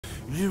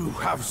You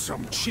have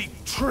some cheap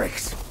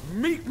tricks.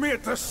 Meet me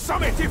at the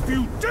summit if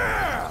you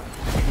dare!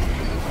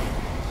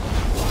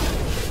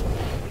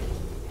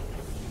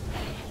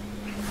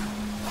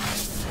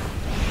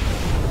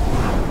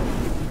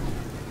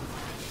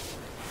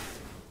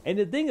 And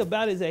the thing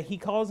about it is that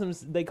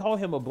they call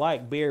him a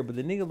black bear, but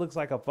the nigga looks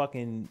like a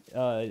fucking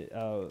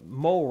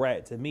mole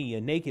rat to me,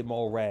 a naked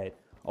mole rat.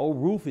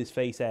 Old Rufus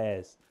face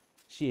ass.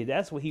 Shit,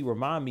 that's what he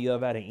remind me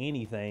of out of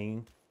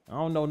anything. I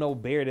don't know no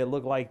bear that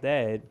look like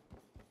that.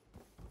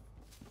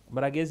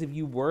 But I guess if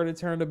you were to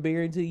turn a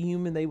bear into a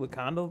human, they would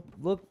kind of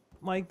look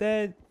like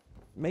that.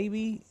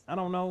 Maybe. I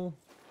don't know.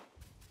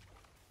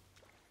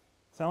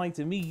 Sound like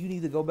to me, you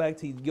need to go back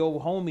to your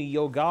homie,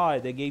 your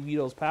god that gave you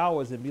those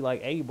powers and be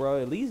like, hey,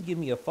 bro, at least give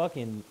me a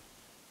fucking,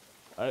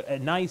 a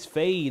nice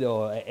fade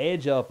or an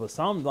edge up or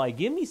something. Like,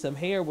 give me some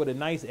hair with a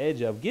nice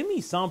edge up. Give me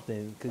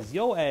something, because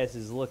your ass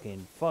is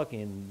looking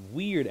fucking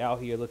weird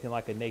out here looking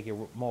like a naked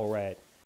mole rat.